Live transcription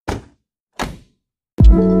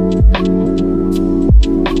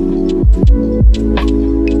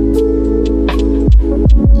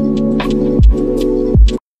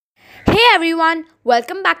everyone.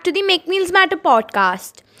 Welcome back to the Make Meals Matter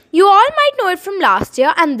podcast. You all might know it from last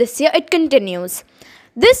year, and this year it continues.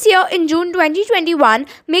 This year, in June 2021,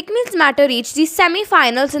 Make Meals Matter reached the semi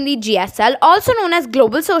finals in the GSL, also known as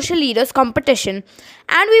Global Social Leaders Competition,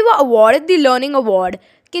 and we were awarded the Learning Award.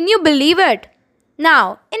 Can you believe it?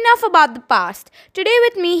 Now, enough about the past. Today,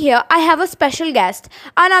 with me here, I have a special guest,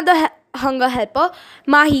 another hunger helper,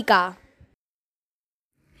 Mahika.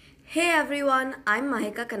 Hey everyone, I'm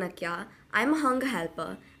Mahika Kanakya. I'm a hunger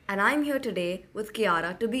helper and I'm here today with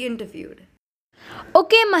Kiara to be interviewed.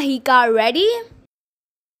 Okay, Mahika, ready?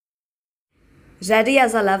 Ready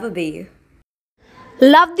as I'll ever be.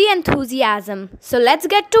 Love the enthusiasm. So let's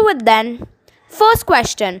get to it then. First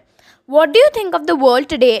question. What do you think of the world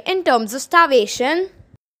today in terms of starvation?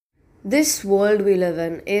 This world we live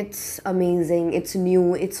in, it's amazing, it's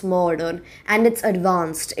new, it's modern, and it's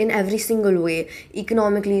advanced in every single way,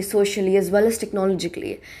 economically, socially, as well as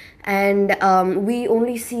technologically. And we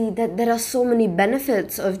only see that there are so many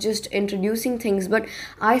benefits of just introducing things, but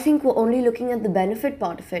I think we're only looking at the benefit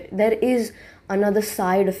part of it. There is another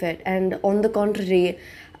side of it, and on the contrary,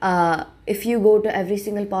 if you go to every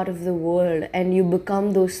single part of the world and you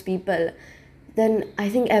become those people, then I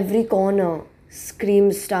think every corner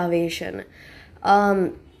screams starvation.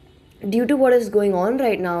 Due to what is going on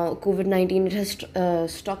right now, COVID-19, it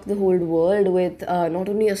has struck the whole world with not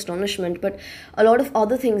only astonishment, but a lot of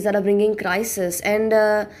other things that are bringing crisis.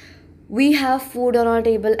 And we have food on our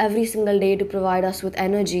table every single day to provide us with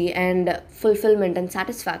energy and fulfillment and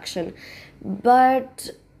satisfaction.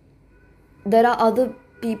 But there are other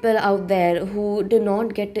people out there who do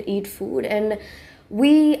not get to eat food, and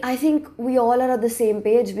I think we all are at the same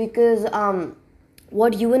page, because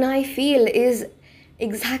what you and I feel is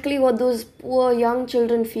exactly what those poor young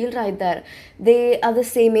children feel right there. They are the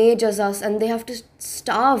same age as us and they have to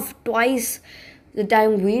starve twice the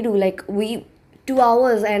time we do. Like, we 2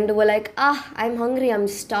 hours and we're like, I'm hungry, I'm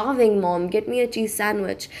starving, mom, get me a cheese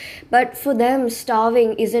sandwich. But for them,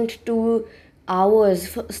 starving isn't 2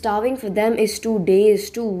 hours. Starving for them is 2 days,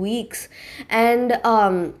 2 weeks. And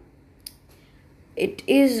it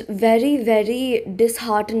is very, very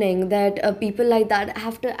disheartening that people like that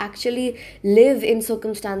have to actually live in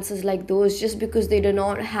circumstances like those just because they do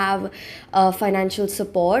not have financial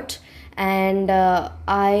support. And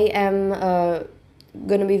I am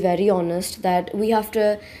going to be very honest that we have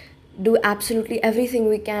to do absolutely everything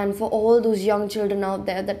we can for all those young children out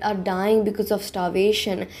there that are dying because of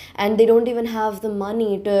starvation, and they don't even have the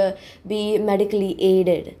money to be medically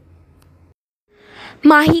aided.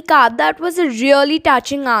 Mahika, that was a really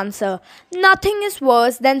touching answer. Nothing is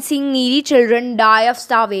worse than seeing needy children die of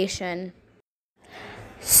starvation.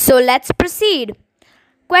 So let's proceed.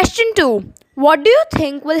 Question 2. What do you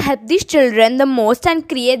think will help these children the most and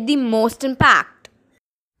create the most impact?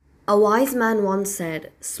 A wise man once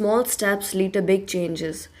said, small steps lead to big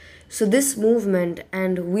changes. So, this movement,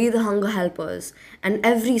 and we the hunger helpers, and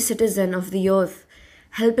every citizen of the earth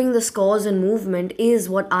helping this cause and movement is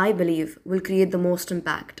what I believe will create the most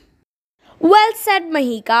impact. Well said,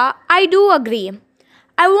 Mahika. I do agree.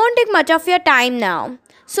 I won't take much of your time now.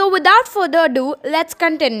 So, without further ado, let's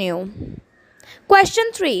continue.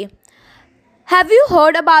 Question 3. Have you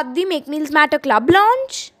heard about the Make Meals Matter Club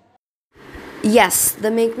launch? Yes,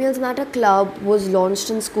 the Make Meals Matter Club was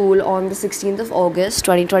launched in school on the 16th of August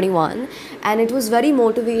 2021, and it was very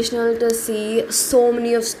motivational to see so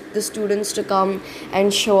many of the students to come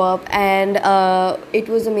and show up, and it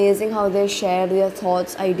was amazing how they shared their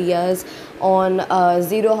thoughts, ideas on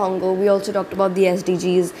zero hunger. We also talked about the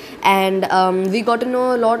SDGs, and we got to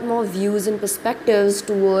know a lot more views and perspectives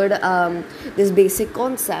toward this basic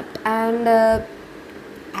concept. And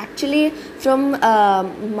actually, from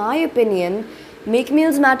my opinion, Make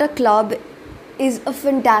Meals Matter Club is a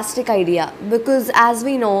fantastic idea, because as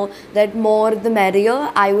we know that more the merrier.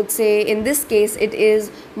 I would say in this case it is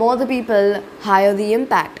more the people, higher the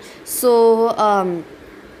impact. So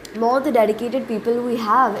more the dedicated people we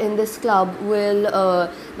have in this club will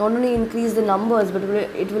not only increase the numbers, but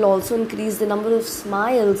it will also increase the number of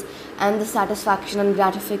smiles and the satisfaction and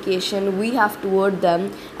gratification we have toward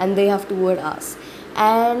them and they have toward us.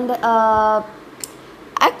 And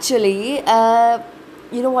actually,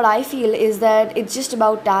 what I feel is that it's just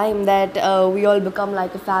about time that we all become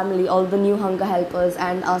like a family, all the new hunger helpers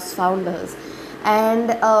and us founders.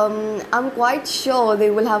 And I'm quite sure they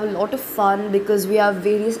will have a lot of fun, because we have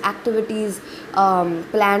various activities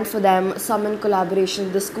planned for them, some in collaboration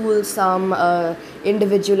with the school, some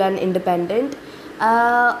individual and independent.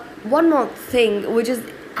 One more thing which is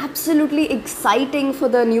absolutely exciting for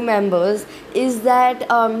the new members is that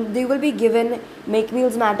they will be given Make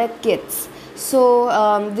Meals Matter kits. So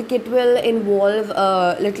the kit will involve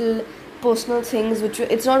little personal things, which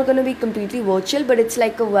it's not going to be completely virtual, but it's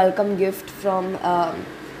like a welcome gift from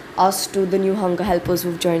us to the new hunger helpers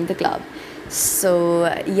who've joined the club.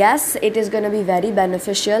 So yes, it is going to be very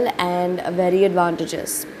beneficial and very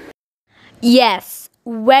advantageous. Yes,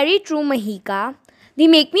 very true, Mahika. The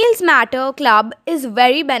Make Meals Matter Club is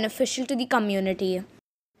very beneficial to the community.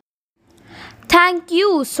 Thank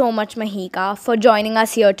you so much, Mahika, for joining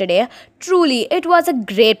us here today. Truly, it was a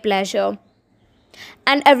great pleasure.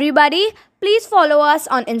 And everybody, please follow us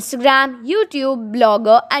on Instagram, YouTube,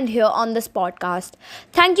 Blogger, and here on this podcast.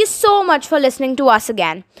 Thank you so much for listening to us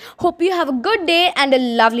again. Hope you have a good day and a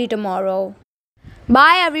lovely tomorrow.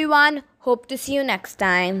 Bye, everyone. Hope to see you next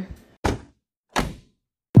time.